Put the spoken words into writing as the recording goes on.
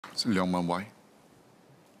Why?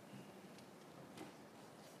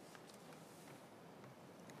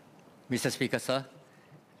 Mr. Speaker, sir,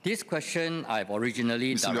 this question I've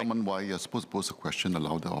originally Mr. Leong Why, you're supposed to pose a question,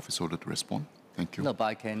 allow the office holder to respond. Thank you. No, but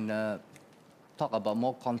I can talk about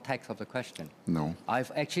more context of the question. No.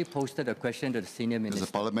 I've actually posted a question to the senior minister. There's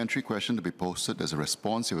a parliamentary question to be posted. There's a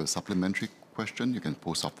response. You have a supplementary question. You can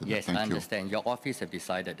post after that. Yes, Thank I you. understand. Your office have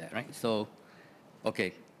decided that, right? So,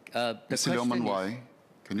 okay. Mr. Leong Why,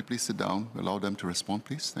 can you please sit down? Allow them to respond,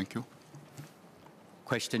 please. Thank you.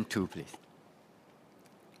 Question 2, please.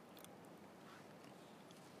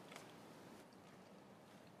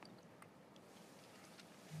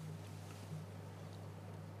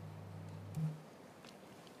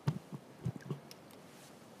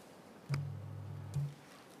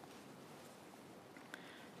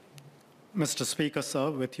 Mr. Speaker, sir,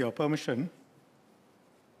 with your permission,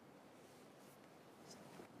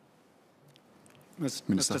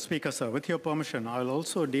 Mr. Speaker, sir, with your permission, I will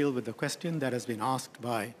also deal with the question that has been asked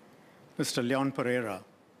by Mr. Leon Pereira,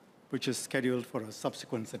 which is scheduled for a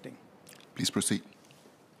subsequent sitting. Please proceed.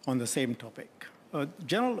 On the same topic. A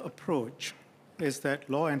general approach is that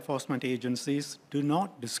law enforcement agencies do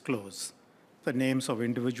not disclose the names of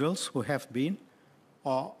individuals who have been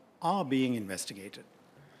or are being investigated.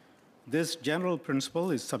 This general principle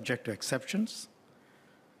is subject to exceptions.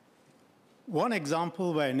 One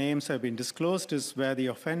example where names have been disclosed is where the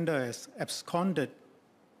offender has absconded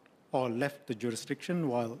or left the jurisdiction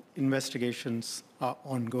while investigations are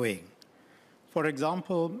ongoing. For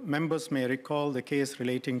example, members may recall the case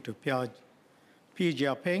relating to P.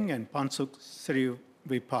 Jiaping and Pansuk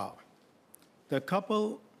Srivipa. The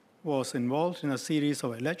couple was involved in a series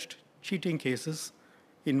of alleged cheating cases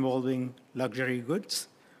involving luxury goods.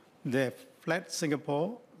 They fled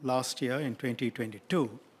Singapore last year in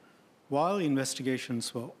 2022 while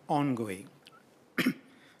investigations were ongoing.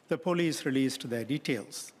 The police released their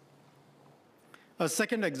details. A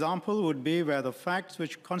second example would be where the facts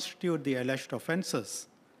which constitute the alleged offenses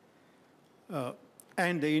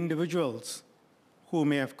and the individuals who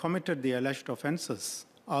may have committed the alleged offenses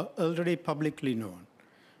are already publicly known.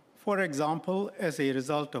 For example, as a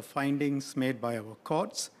result of findings made by our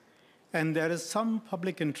courts, and there is some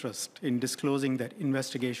public interest in disclosing that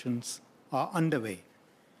investigations are underway.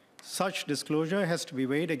 Such disclosure has to be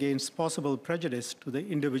weighed against possible prejudice to the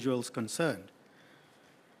individuals concerned.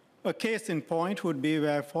 A case in point would be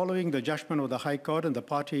where, following the judgment of the High Court in the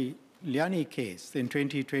Party Liani case in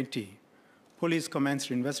 2020, police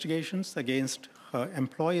commenced investigations against her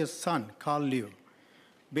employer's son, Carl Liu,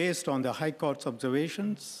 based on the High Court's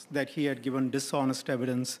observations that he had given dishonest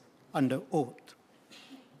evidence under oath.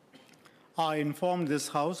 I informed this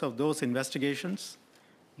House of those investigations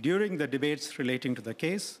during the debates relating to the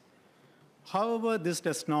case. However, this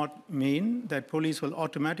does not mean that police will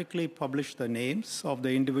automatically publish the names of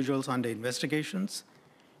the individuals under investigations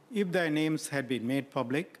if their names had been made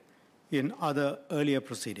public in other earlier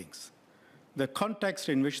proceedings. The context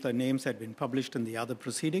in which the names had been published in the other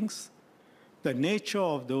proceedings, the nature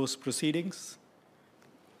of those proceedings,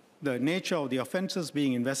 the nature of the offenses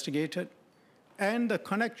being investigated, and the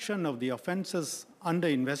connection of the offenses under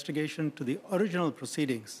investigation to the original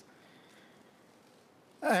proceedings,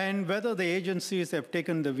 and whether the agencies have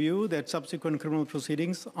taken the view that subsequent criminal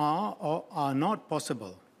proceedings are or are not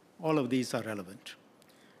possible. All of these are relevant.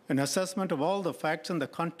 An assessment of all the facts and the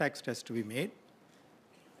context has to be made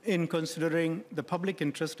in considering the public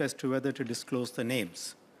interest as to whether to disclose the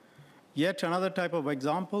names. Yet another type of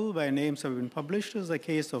example where names have been published is the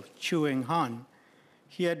case of Chu Eng Han.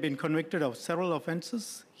 He had been convicted of several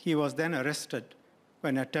offenses. He was then arrested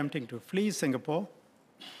when attempting to flee Singapore.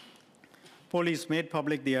 Police made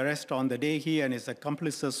public the arrest on the day he and his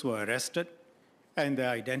accomplices were arrested, and their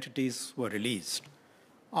identities were released.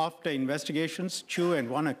 After investigations, Chu and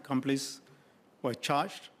one accomplice were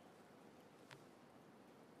charged.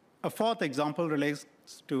 A fourth example relates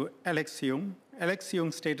to Alex Hsien. Alex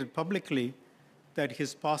Hsien stated publicly that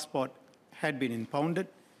his passport had been impounded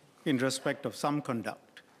in respect of some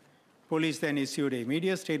conduct. Police then issued a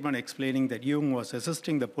media statement explaining that Jung was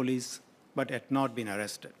assisting the police but had not been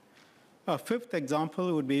arrested. A fifth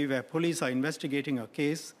example would be where police are investigating a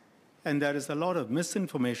case and there is a lot of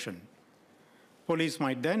misinformation. Police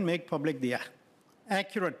might then make public the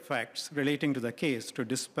accurate facts relating to the case to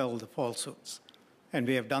dispel the falsehoods, and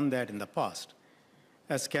we have done that in the past.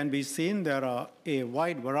 As can be seen, there are a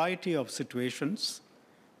wide variety of situations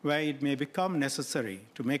where it may become necessary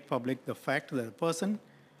to make public the fact that a person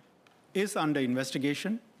is under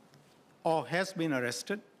investigation or has been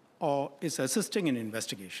arrested or is assisting in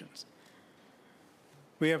investigations.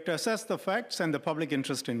 We have to assess the facts and the public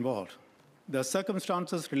interest involved. The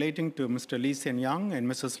circumstances relating to Mr. Lee Hsien Yang and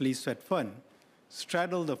Mrs. Lee Suet Fern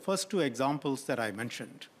straddle the first two examples that I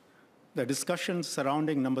mentioned. The discussions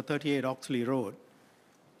surrounding number 38 Oxley Road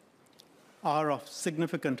are of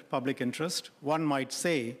significant public interest. One might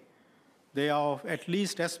say they are of at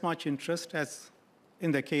least as much interest as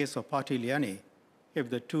in the case of Party Liani, if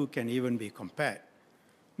the two can even be compared.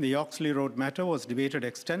 The Oxley Road matter was debated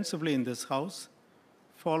extensively in this House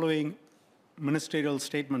following ministerial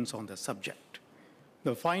statements on the subject.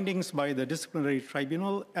 The findings by the disciplinary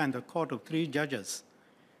tribunal and the court of 3 judges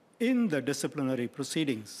in the disciplinary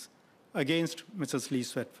proceedings against Mrs. Lee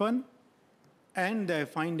Suet Fern and their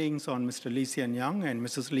findings on Mr. Lee Hsien Yang and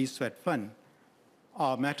Mrs. Lee Suet Fern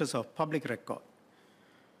are matters of public record.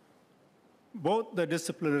 Both the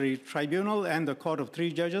disciplinary tribunal and the court of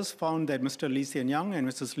 3 judges found that Mr. Lee Hsien Yang and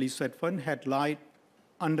Mrs. Lee Suet Fern had lied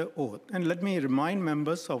under oath. And let me remind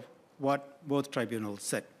members of what both tribunals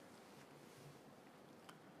said.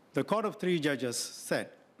 The court of 3 judges said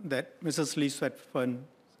that Mrs. Lee Suet Fern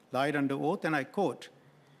lied under oath, and I quote,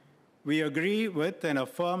 "We agree with and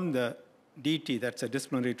affirm the DT," that's a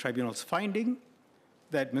disciplinary tribunal's finding,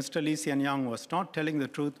 that Mr. Lee Hsien Yang was not telling the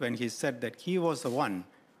truth when he said that he was the one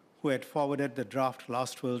who had forwarded the draft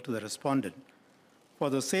last will to the respondent. For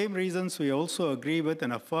the same reasons, we also agree with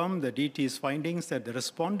and affirm the DT's findings that the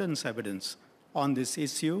respondent's evidence on this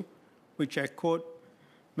issue, which I quote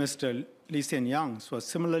Mr. Lee Hsien Yang's, was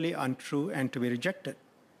similarly untrue and to be rejected.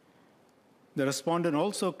 The respondent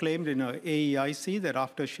also claimed in her AEIC that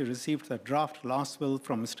after she received the draft last will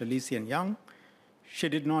from Mr. Lee Hsien Yang, she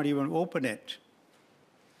did not even open it.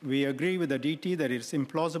 We agree with the DT that it is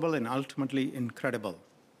implausible and ultimately incredible.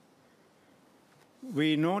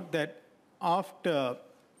 We note that after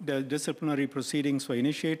the disciplinary proceedings were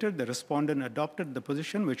initiated, the respondent adopted the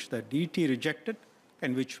position which the DT rejected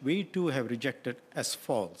and which we too have rejected as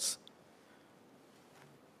false.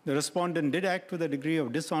 The respondent did act with a degree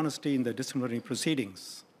of dishonesty in the disciplinary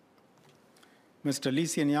proceedings. Mr. Lee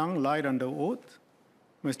Hsien Yang lied under oath.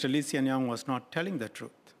 Mr. Lee Hsien Yang was not telling the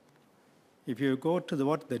truth. If you go to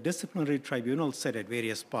what the disciplinary tribunal said at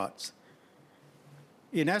various parts,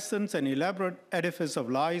 in essence, an elaborate edifice of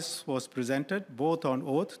lies was presented both on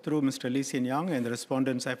oath through Mr. Lee Hsien Yang and the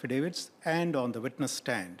respondent's affidavits and on the witness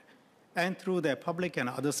stand, and through their public and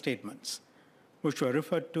other statements, which were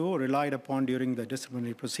referred to or relied upon during the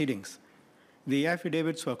disciplinary proceedings. The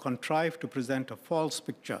affidavits were contrived to present a false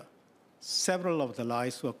picture. Several of the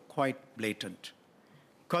lies were quite blatant.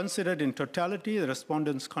 Considered in totality, the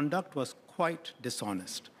respondent's conduct was quite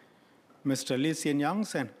dishonest. Mr. Lee Hsien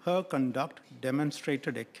Yang's and her conduct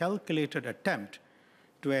demonstrated a calculated attempt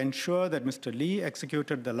to ensure that Mr. Lee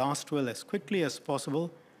executed the last will as quickly as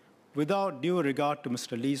possible without due regard to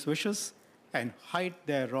Mr. Lee's wishes and hide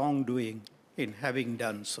their wrongdoing in having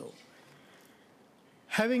done so.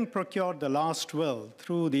 Having procured the last will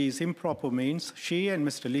through these improper means, she and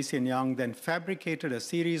Mr. Lee Hsien Yang then fabricated a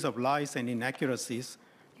series of lies and inaccuracies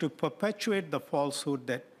to perpetuate the falsehood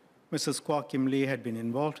that Mrs. Kwa Kim Lee had been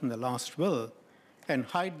involved in the last will and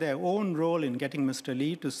hide their own role in getting Mr.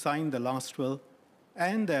 Lee to sign the last will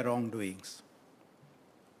and their wrongdoings.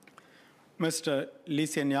 Mr. Lee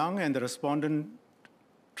Hsien Yang and the respondent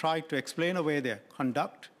tried to explain away their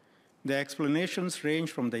conduct. Their explanations range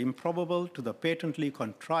from the improbable to the patently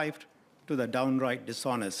contrived to the downright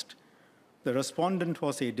dishonest. The respondent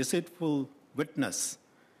was a deceitful witness.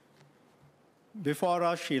 Before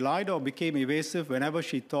us, she lied or became evasive whenever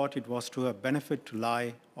she thought it was to her benefit to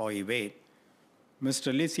lie or evade.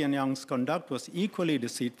 Mr. Lee Hsien Yang's conduct was equally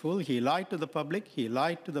deceitful. He lied to the public, he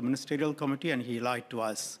lied to the ministerial committee, and he lied to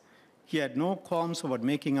us. He had no qualms about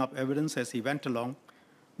making up evidence as he went along.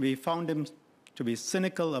 We found him to be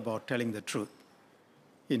cynical about telling the truth.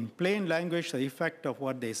 In plain language, the effect of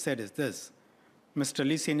what they said is this: Mr.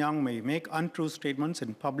 Lee Hsien Yang may make untrue statements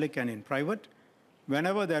in public and in private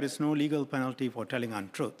whenever there is no legal penalty for telling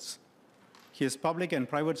untruths. His public and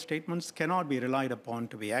private statements cannot be relied upon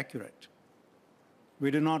to be accurate.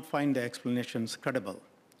 We do not find the explanations credible.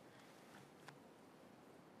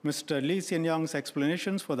 Mr. Lee Hsien Yang's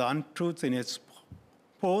explanations for the untruths in his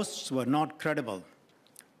posts were not credible.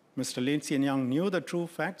 Mr. Lee Hsien Yang knew the true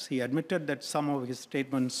facts. He admitted that some of his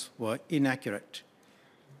statements were inaccurate.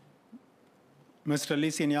 Mr. Lee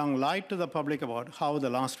Hsien Yang lied to the public about how the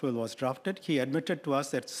last will was drafted. He admitted to us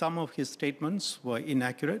that some of his statements were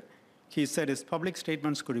inaccurate. He said his public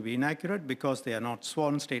statements could be inaccurate because they are not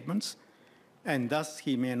sworn statements, and thus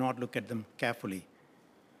he may not look at them carefully.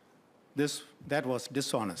 That was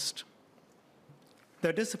dishonest.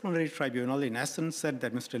 The disciplinary tribunal, in essence, said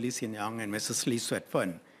that Mr. Lee Hsien Yang and Mrs. Lee Suet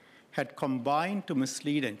Fern had combined to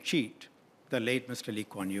mislead and cheat the late Mr. Lee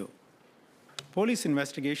Kuan Yew. Police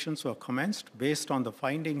investigations were commenced based on the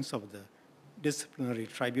findings of the disciplinary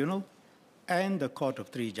tribunal and the court of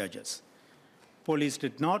 3 judges. Police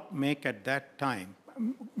did not make public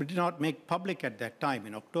at that time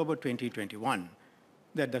in October 2021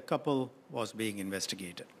 that the couple was being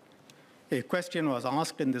investigated. A question was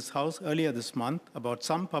asked in this House earlier this month about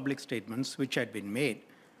some public statements which had been made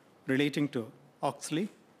relating to Oxley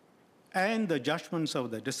and the judgments of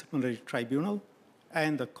the disciplinary tribunal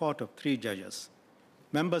and the court of 3 judges.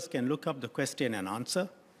 Members can look up the question and answer.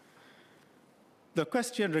 The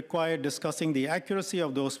question required discussing the accuracy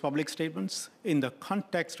of those public statements in the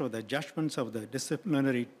context of the judgments of the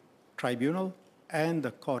disciplinary tribunal and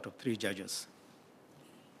the court of 3 judges.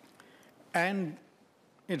 And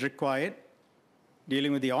it required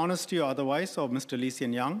dealing with the honesty or otherwise of Mr.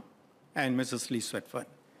 Hsien and Mrs. Suet.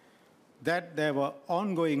 That there were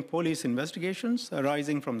ongoing police investigations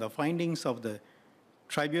arising from the findings of the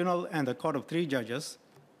tribunal and the court of 3 judges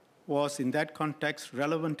was in that context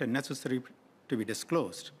relevant and necessary to be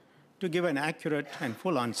disclosed to give an accurate and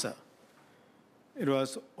full answer. It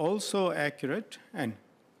was also accurate and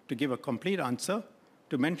to give a complete answer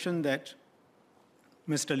to mention that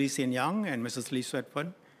Mr. Hsien and Mrs.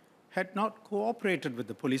 Suet had not cooperated with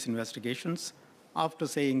the police investigations after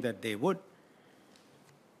saying that they would.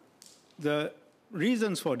 The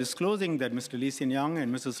reasons for disclosing that Mr. Hsien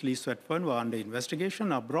and Mrs. Suet were under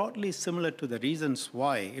investigation are broadly similar to the reasons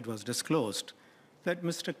why it was disclosed that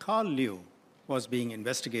Mr. Carl Liu was being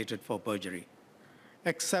investigated for perjury,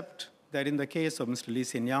 except that in the case of Mr.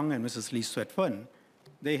 Hsien and Mrs. Suet,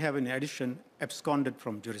 they have in addition absconded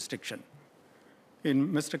from jurisdiction. In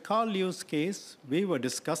Mr. Carl Liu's case, we were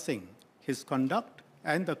discussing his conduct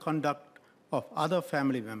and the conduct of other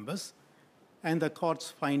family members and the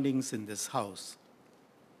court's findings in this House.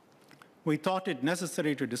 We thought it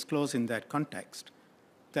necessary to disclose in that context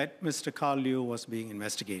that Mr. Carl Liu was being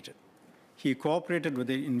investigated. He cooperated with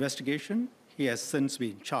the investigation. He has since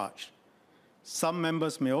been charged. Some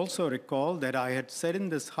members may also recall that I had said in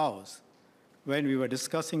this House when we were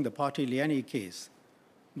discussing the Party Liani case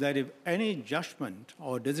that if any judgment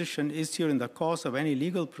or decision issued in the course of any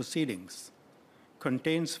legal proceedings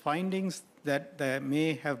contains findings that there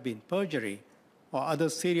may have been perjury or other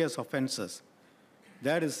serious offenses,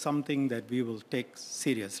 that is something that we will take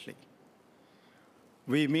seriously.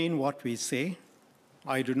 We mean what we say.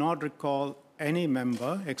 I do not recall any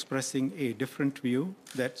member expressing a different view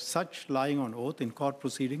that such lying on oath in court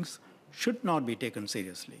proceedings should not be taken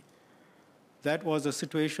seriously. That was the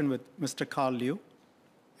situation with Mr. Carl Liu,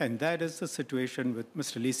 and that is the situation with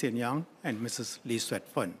Mr. Hsien and Mrs. Suet.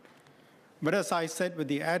 But as I said, with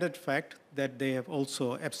the added fact that they have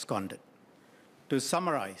also absconded. To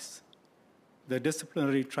summarize, the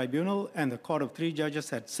disciplinary tribunal and the court of 3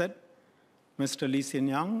 judges had said Mr.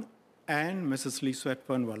 Hsien and Mrs. Suet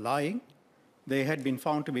were lying. They had been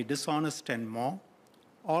found to be dishonest and more.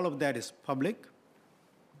 All of that is public.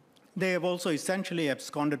 They have also essentially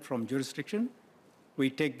absconded from jurisdiction. We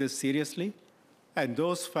take this seriously, and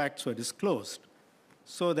those facts were disclosed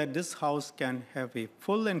so that this House can have a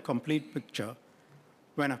full and complete picture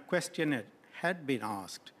when a question had been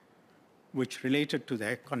asked which related to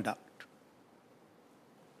their conduct.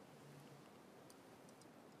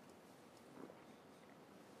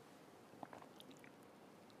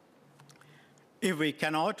 If we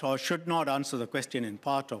cannot or should not answer the question in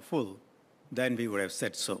part or full, then we would have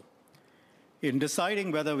said so. In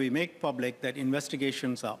deciding whether we make public that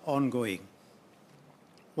investigations are ongoing,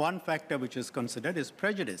 one factor which is considered is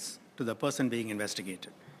prejudice to the person being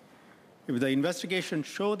investigated. If the investigation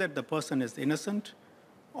shows that the person is innocent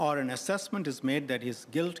or an assessment is made that his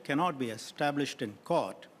guilt cannot be established in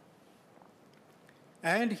court,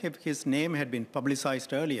 and if his name had been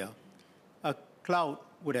publicized earlier, a cloud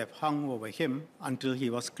would have hung over him until he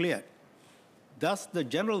was cleared. Thus, the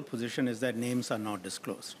general position is that names are not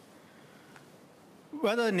disclosed.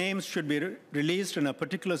 Whether names should be released in a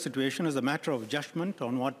particular situation is a matter of judgment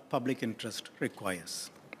on what public interest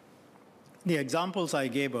requires. The examples I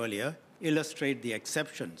gave earlier illustrate the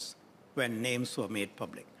exceptions when names were made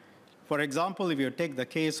public. For example, if you take the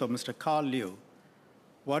case of Mr. Carl Liu,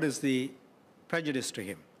 what is the prejudice to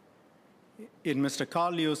him? In Mr.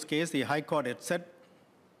 Carl Liu's case, the High Court had said,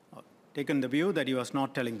 taken the view that he was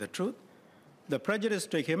not telling the truth. The prejudice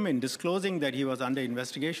to him in disclosing that he was under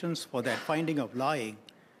investigations for that finding of lying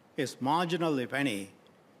is marginal, if any,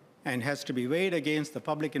 and has to be weighed against the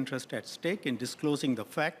public interest at stake in disclosing the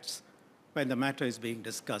facts when the matter is being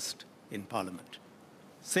discussed in Parliament.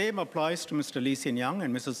 Same applies to Mr. Hsien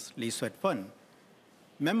and Mrs. Suet.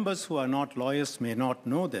 Members who are not lawyers may not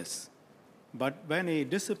know this, but when a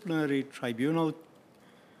disciplinary tribunal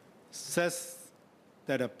says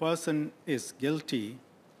that a person is guilty,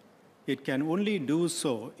 it can only do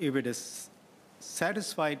so if it is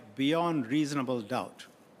satisfied beyond reasonable doubt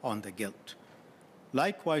on the guilt.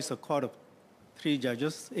 Likewise, a court of 3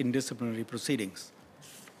 judges in disciplinary proceedings.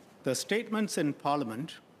 The statements in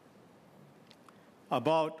Parliament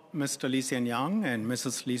about Mr. Hsien and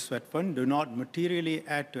Mrs. Lee Suet do not materially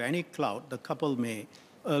add to any clout the couple may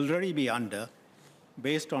already be under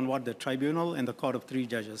based on what the tribunal and the court of 3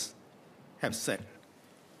 judges have said.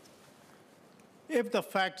 If the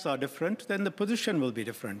facts are different, then the position will be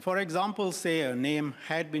different. For example, say a name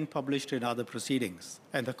had been published in other proceedings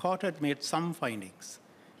and the court had made some findings.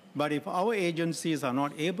 But if our agencies are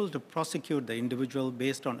not able to prosecute the individual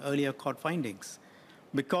based on earlier court findings,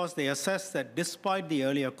 because they assess that despite the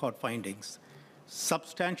earlier court findings,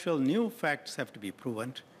 substantial new facts have to be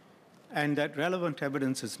proven, and that relevant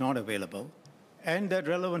evidence is not available, and that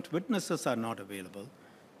relevant witnesses are not available,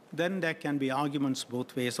 then there can be arguments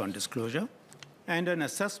both ways on disclosure, and an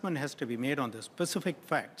assessment has to be made on the specific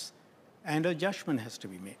facts, and a judgment has to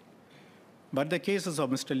be made. But the cases of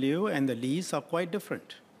Mr. Liu and the Lees are quite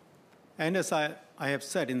different. And as I have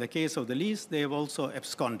said, in the case of the Lees, they have also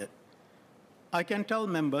absconded. I can tell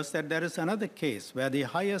members that there is another case where the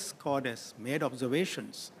highest court has made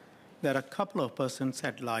observations that a couple of persons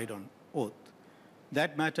had lied on oath.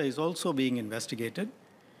 That matter is also being investigated.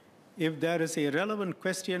 If there is a relevant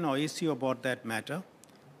question or issue about that matter,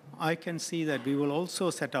 I can see that we will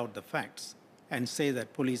also set out the facts and say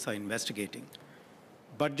that police are investigating.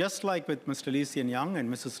 But just like with Mr. Hsien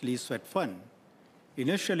and Mrs. Lee Suet,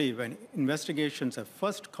 initially when investigations have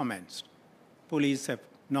first commenced, police have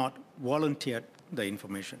not volunteered the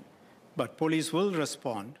information. But police will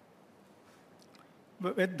respond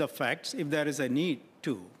with the facts if there is a need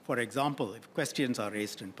to, for example, if questions are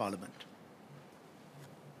raised in Parliament.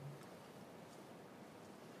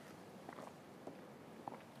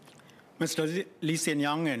 Mr.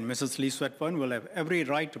 Hsien and Mrs. Lee Suet will have every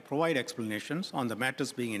right to provide explanations on the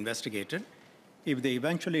matters being investigated if they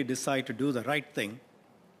eventually decide to do the right thing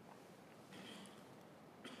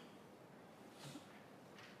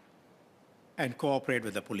and cooperate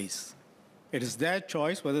with the police. It is their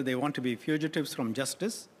choice whether they want to be fugitives from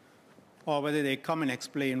justice or whether they come and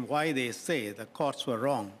explain why they say the courts were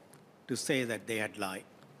wrong to say that they had lied.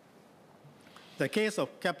 The case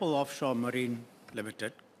of Keppel Offshore Marine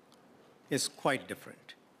Limited is quite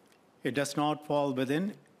different. It does not fall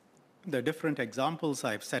within the different examples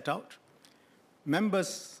I've set out.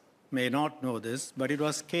 Members may not know this, but it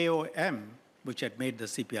was KOM which had made the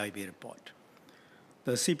CPIB report.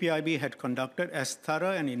 The CPIB had conducted as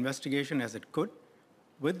thorough an investigation as it could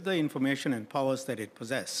with the information and powers that it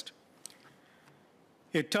possessed.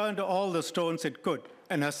 It turned all the stones it could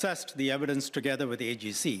and assessed the evidence together with the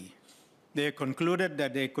AGC. They concluded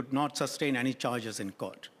that they could not sustain any charges in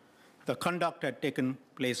court. The conduct had taken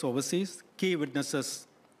place overseas. Key witnesses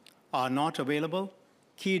are not available.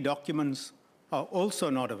 Key documents are also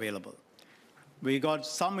not available. We got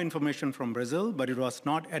some information from Brazil, but it was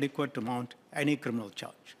not adequate to mount any criminal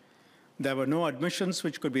charge. There were no admissions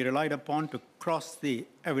which could be relied upon to cross the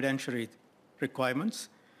evidentiary requirements.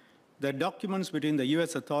 The documents between the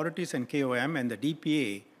US authorities and KOM and the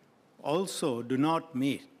DPA also do not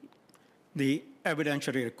meet the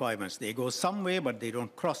evidentiary requirements. They go some way, but they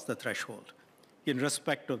don't cross the threshold in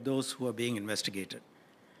respect of those who are being investigated.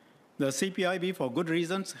 The CPIB, for good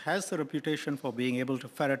reasons, has the reputation for being able to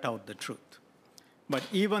ferret out the truth. But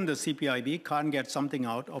even the CPIB can't get something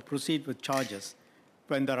out or proceed with charges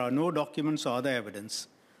when there are no documents or other evidence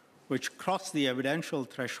which cross the evidential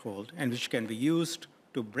threshold and which can be used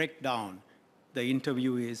to break down the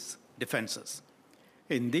interviewee's defenses.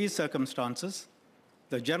 In these circumstances,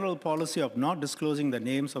 the general policy of not disclosing the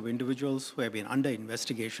names of individuals who have been under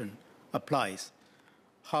investigation applies.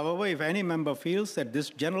 However, if any member feels that this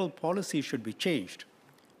general policy should be changed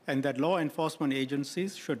and that law enforcement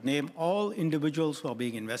agencies should name all individuals who are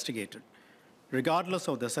being investigated, regardless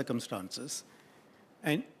of the circumstances,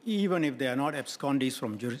 and even if they are not abscondees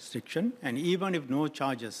from jurisdiction, and even if no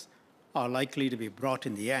charges are likely to be brought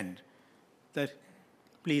in the end, that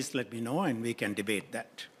please let me know and we can debate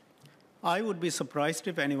that. I would be surprised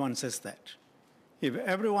if anyone says that. If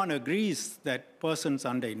everyone agrees that persons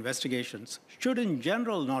under investigations should in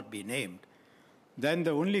general not be named, then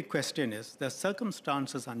the only question is the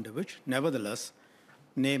circumstances under which, nevertheless,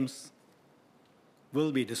 names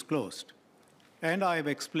will be disclosed. And I have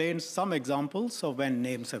explained some examples of when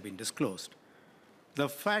names have been disclosed. The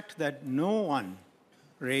fact that no one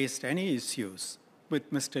raised any issues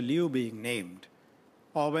with Mr. Liu being named,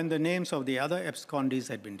 or when the names of the other abscondees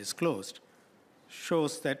had been disclosed,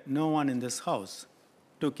 shows that no one in this House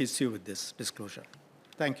took issue with this disclosure.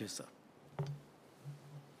 Thank you, sir.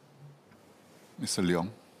 Mr. Leong.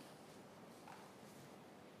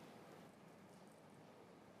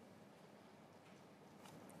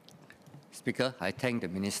 Speaker, I thank the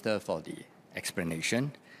Minister for the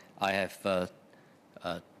explanation. I have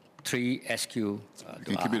three SQ to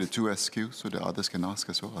Can you keep it to ask. 2 SQ so the others can ask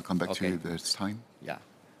as well? I'll come back to you Okay. if there's time. Yeah.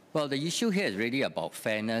 Well, the issue here is really about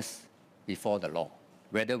fairness before the law,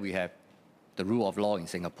 whether we have the rule of law in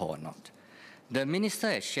Singapore or not. The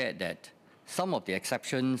Minister has shared that some of the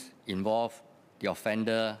exceptions involve the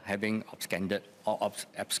offender having absconded or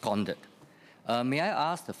absconded. May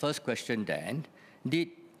I ask the first question then, did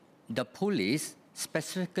the police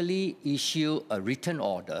specifically issue a written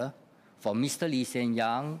order for Mr. Lee Hsien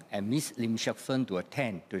Yang and Ms. Lim Shek Fern to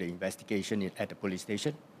attend to the investigation at the police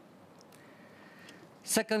station?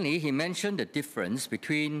 Secondly, he mentioned the difference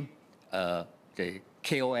between the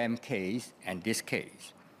KOM case and this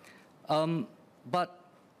case. But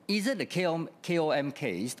isn't the KOM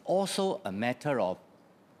case also a matter of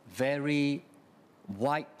very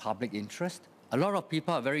wide public interest? A lot of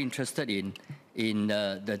people are very interested in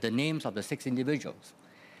the names of the 6 individuals.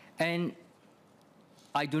 And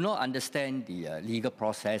I do not understand the legal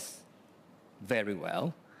process very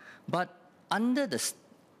well, but under the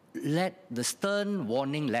stern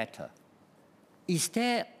warning letter, is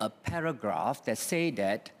there a paragraph that say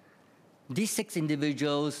that these 6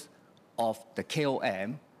 individuals of the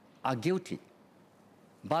KOM are guilty,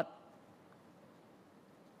 but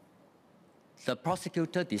the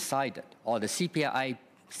prosecutor decided, or the CPIB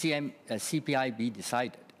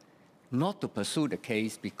decided, not to pursue the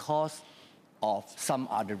case because of some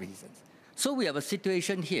other reasons? So we have a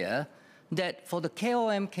situation here that for the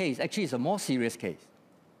KOM case, actually it's a more serious case.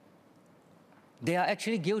 They are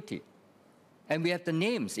actually guilty. And we have the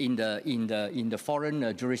names in the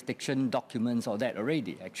foreign jurisdiction documents or that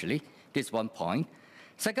already, actually. This is one point.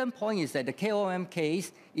 Second point is that the KOM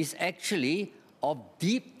case is actually of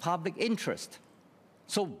deep public interest.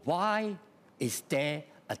 So why is there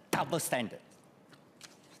a double standard?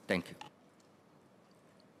 Thank you.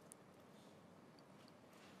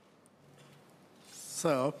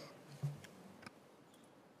 So,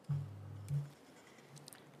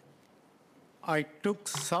 I took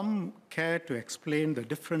some care to explain the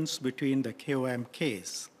difference between the KOM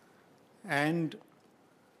case and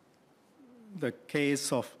the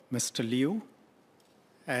case of Mr. Liu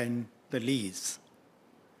and the Lees.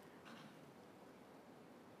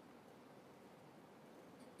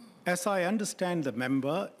 As I understand the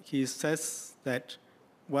member, he says that,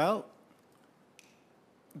 well,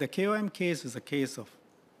 the KOM case is a case of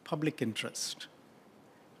public interest.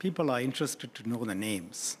 People are interested to know the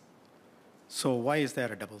names. So why is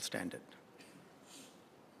there a double standard?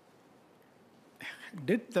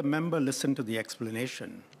 Did the member listen to the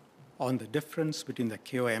explanation on the difference between the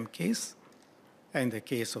KOM case and the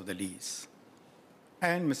case of the Lees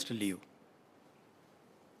and Mr. Liu?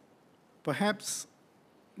 Perhaps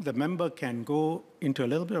the member can go into a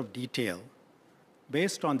little bit of detail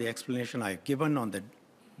based on the explanation I've given on the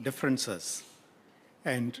differences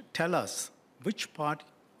and tell us which part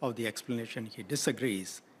of the explanation he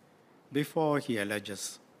disagrees before he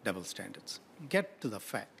alleges double standards. Get to the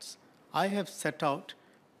facts. I have set out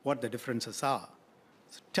what the differences are.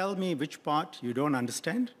 So tell me which part you don't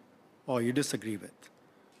understand or you disagree with.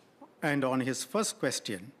 And on his first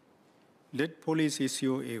question, did police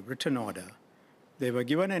issue a written order? They were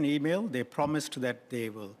given an email. They promised that they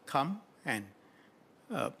will come and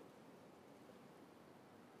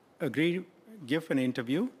give an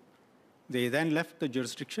interview. They then left the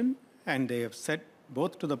jurisdiction, and they have said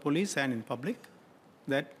both to the police and in public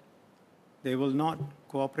that they will not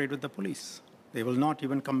cooperate with the police. They will not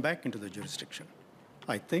even come back into the jurisdiction.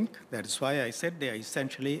 I think that is why I said they are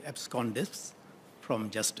essentially abscondists from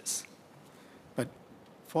justice. But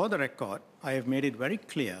for the record, I have made it very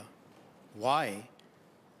clear why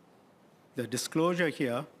the disclosure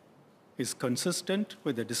here is consistent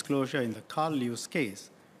with the disclosure in the Carl Liu's case.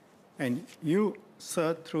 And you,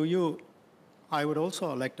 sir, through you, I would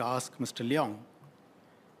also like to ask Mr. Leong,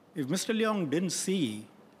 if Mr. Leong didn't see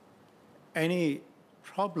any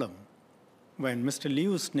problem when Mr.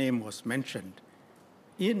 Liu's name was mentioned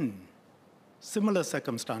in similar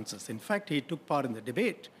circumstances, in fact, he took part in the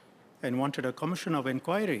debate and wanted a commission of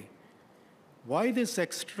inquiry, why this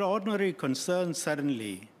extraordinary concern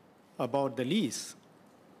suddenly about the lease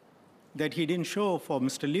that he didn't show for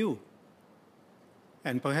Mr. Liu?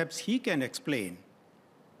 And perhaps he can explain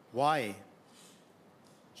why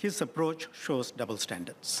his approach shows double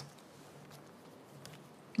standards.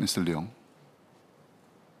 Mr. Leong.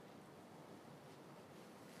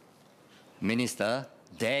 Minister,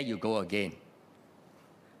 there you go again.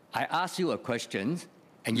 I ask you a question,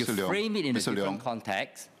 and you Mr. Leong, frame it in a Mr. different Leong.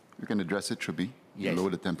 context. You can address it through me. Yes. Lower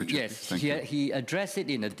the temperature, Yes, please. Thank you. he addressed it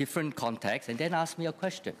in a different context and then asked me a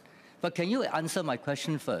question. But can you answer my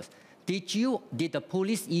question first? Did the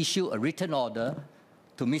police issue a written order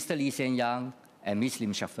to Mr. Lee Hsien Yang and Ms.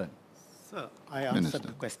 Lim Shak-fen? Sir, I answered Minister.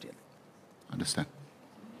 the question. Understand.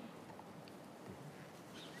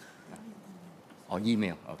 Or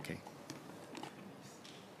email, okay.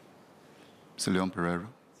 Mr. Leon Pereira.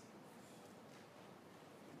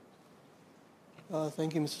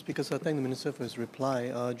 Thank you, Mr. Speaker. So I thank the Minister for his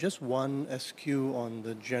reply. Just one SQ on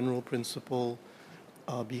the general principle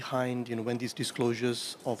behind, when these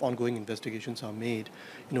disclosures of ongoing investigations are made.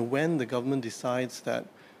 When the government decides that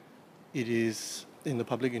it is in the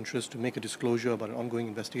public interest to make a disclosure about an ongoing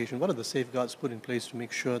investigation, what are the safeguards put in place to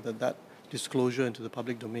make sure that that disclosure into the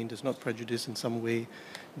public domain does not prejudice in some way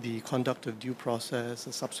the conduct of due process,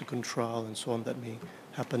 a subsequent trial, and so on that may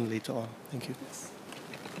happen later on? Thank you.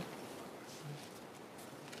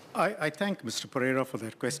 I thank Mr. Pereira for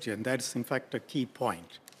that question. That is, in fact, a key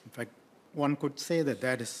point. In fact, one could say that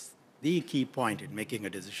that is the key point in making a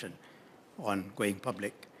decision on going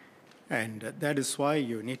public. And that is why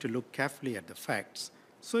you need to look carefully at the facts.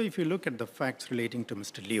 So if you look at the facts relating to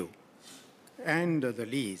Mr. Liu and the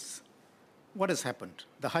lease, what has happened?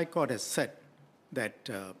 The High Court has said that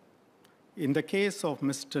in the case of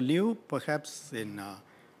Mr. Liu, perhaps in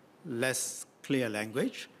less clear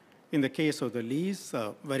language, in the case of the lease,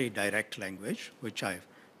 very direct language, which I've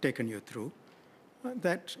taken you through,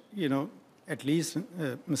 that, at least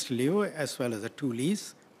Mr. Liu as well as the two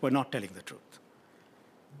lease were not telling the truth.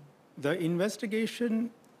 The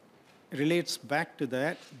investigation relates back to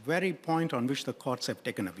that very point on which the courts have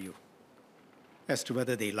taken a view as to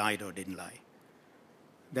whether they lied or didn't lie.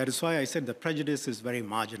 That is why I said the prejudice is very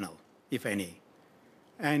marginal, if any.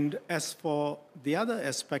 And as for the other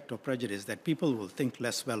aspect of prejudice, that people will think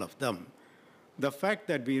less well of them, the fact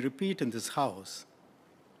that we repeat in this House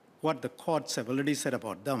what the courts have already said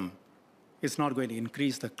about them is not going to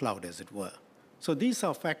increase the cloud, as it were. So these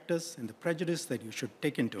are factors in the prejudice that you should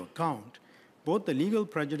take into account, both the legal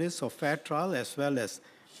prejudice of fair trial as well as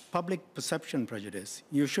public perception prejudice.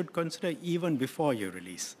 You should consider even before you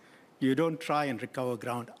release. You don't try and recover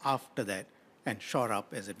ground after that and shore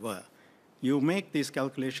up, as it were. You make these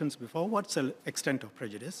calculations before what's the extent of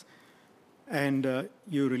prejudice, and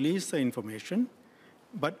you release the information,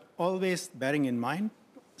 but always bearing in mind,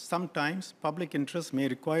 sometimes public interest may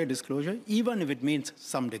require disclosure, even if it means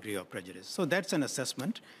some degree of prejudice. So that's an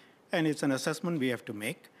assessment, and it's an assessment we have to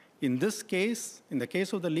make. In this case, in the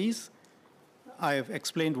case of the lease, I have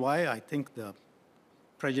explained why I think the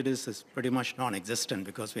prejudice is pretty much non-existent,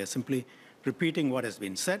 because we are simply repeating what has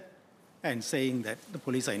been said and saying that the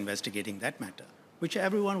police are investigating that matter, which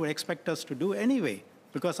everyone would expect us to do anyway,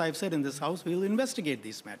 because I've said in this House we will investigate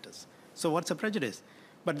these matters. So what's the prejudice?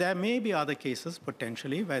 But there may be other cases,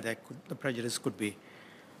 potentially, where the prejudice could be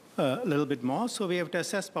a little bit more. So we have to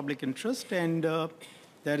assess public interest, and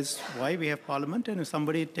that is why we have Parliament. And if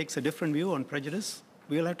somebody takes a different view on prejudice,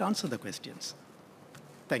 we'll have to answer the questions.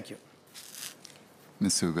 Thank you.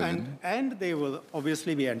 Mr. Willen. And they will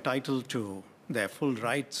obviously be entitled to their full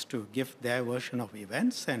rights to give their version of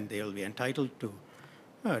events, and they will be entitled to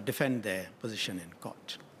defend their position in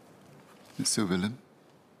court. Mr. Willen.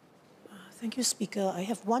 Thank you, Speaker. I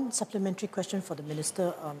have one supplementary question for the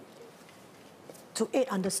Minister to aid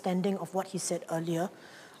understanding of what he said earlier.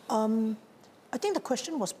 I think the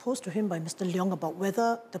question was posed to him by Mr. Leong about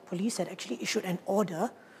whether the police had actually issued an order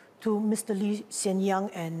to Mr. Lee Hsien Yang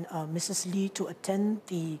and Mrs. Lee to attend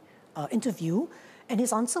the interview, and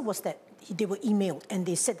his answer was that they were emailed and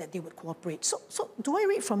they said that they would cooperate. So do I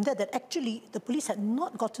read from that actually the police had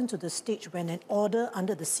not gotten to the stage when an order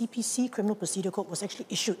under the CPC, Criminal Procedure Code, was actually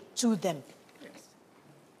issued to them? Yes.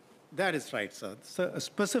 That is right, sir. So a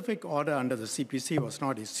specific order under the CPC was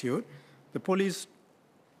not issued. The police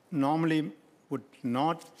normally would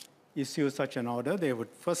not issue such an order. They would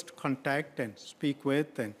first contact and speak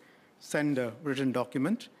with and send a written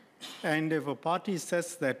document. And if a party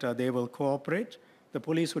says that they will cooperate, the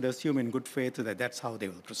police would assume in good faith that that's how they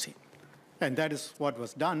will proceed. And that is what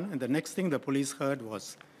was done. And the next thing the police heard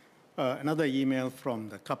was another email from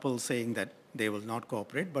the couple saying that they will not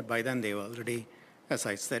cooperate, but by then they were already, as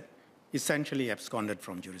I said, essentially absconded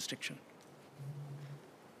from jurisdiction.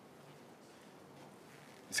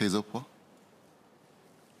 Hazel Paul.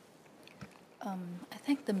 I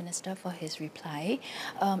thank the Minister for his reply.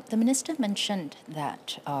 The Minister mentioned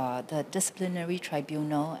that the disciplinary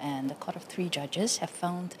tribunal and the Court of Three Judges have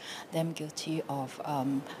found them guilty of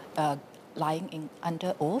lying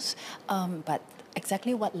under oath, but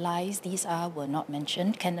exactly what lies these are were not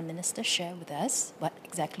mentioned. Can the minister share with us what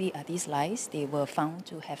exactly are these lies they were found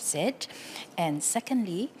to have said? And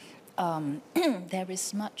secondly, there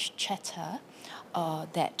is much chatter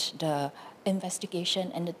that the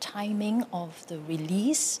investigation and the timing of the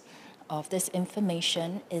release of this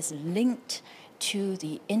information is linked to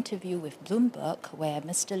the interview with Bloomberg, where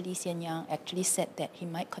Mr. Lee Hsien Yang actually said that he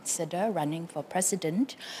might consider running for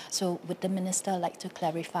president. So would the minister like to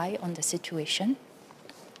clarify on the situation?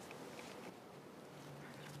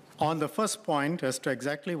 On the first point, as to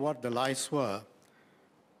exactly what the lies were,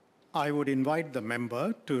 I would invite the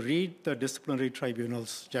member to read the disciplinary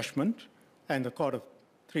tribunal's judgment and the Court of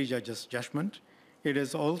Three Judges' judgment. It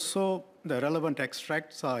is also, the relevant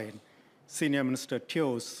extracts are in Senior Minister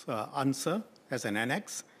Teo's answer as an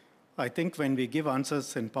annex. I think when we give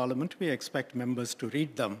answers in Parliament, we expect members to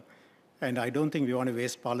read them, and I don't think we want to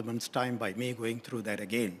waste Parliament's time by me going through that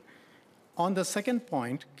again. On the second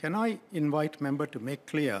point, can I invite member to make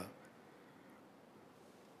clear,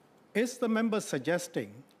 is the member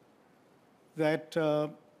suggesting that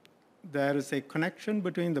there is a connection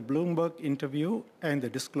between the Bloomberg interview and the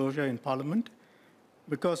disclosure in Parliament?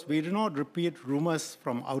 Because we do not repeat rumors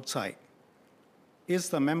from outside. Is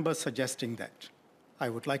the member suggesting that? I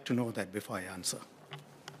would like to know that before I answer.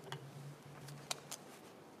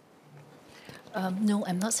 No,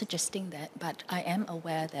 I'm not suggesting that, but I am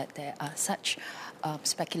aware that there are such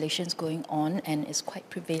speculations going on and is quite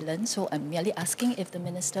prevalent. So I'm merely asking if the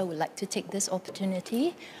minister would like to take this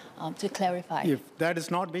opportunity to clarify. If that is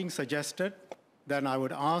not being suggested, then I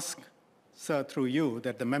would ask, sir, through you,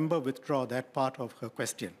 that the member withdraw that part of her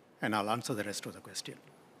question, and I'll answer the rest of the question.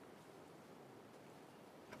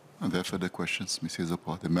 Are there further questions, Ms.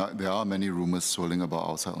 Hazelport? There are many rumors swirling about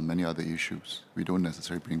outside on many other issues. We don't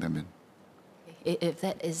necessarily bring them in. If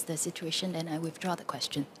that is the situation, then I withdraw the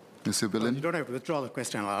question. Mr. No, Billen? you don't have to withdraw the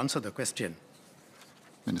question. I'll answer the question.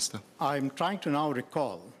 Minister? I'm trying to now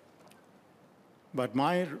recall, but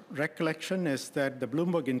my recollection is that the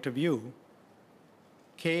Bloomberg interview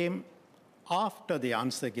came after the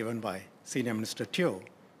answer given by Senior Minister Teo,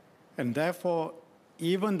 and therefore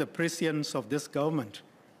even the prescience of this government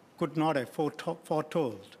could not have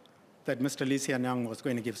foretold that Mr. Lee Hsien Yang was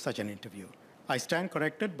going to give such an interview. I stand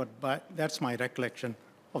corrected, but that's my recollection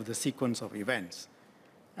of the sequence of events.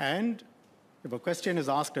 And if a question is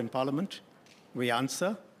asked in Parliament, we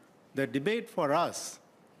answer. The debate for us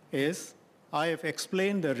is, I have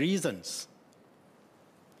explained the reasons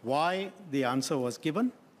why the answer was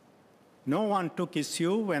given. No one took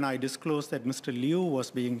issue when I disclosed that Mr. Liu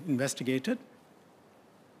was being investigated.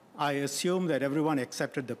 I assume that everyone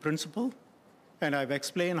accepted the principle, and I've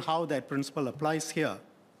explained how that principle applies here.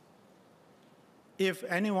 If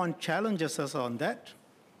anyone challenges us on that,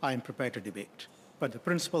 I'm prepared to debate. But the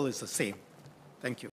principle is the same. Thank you.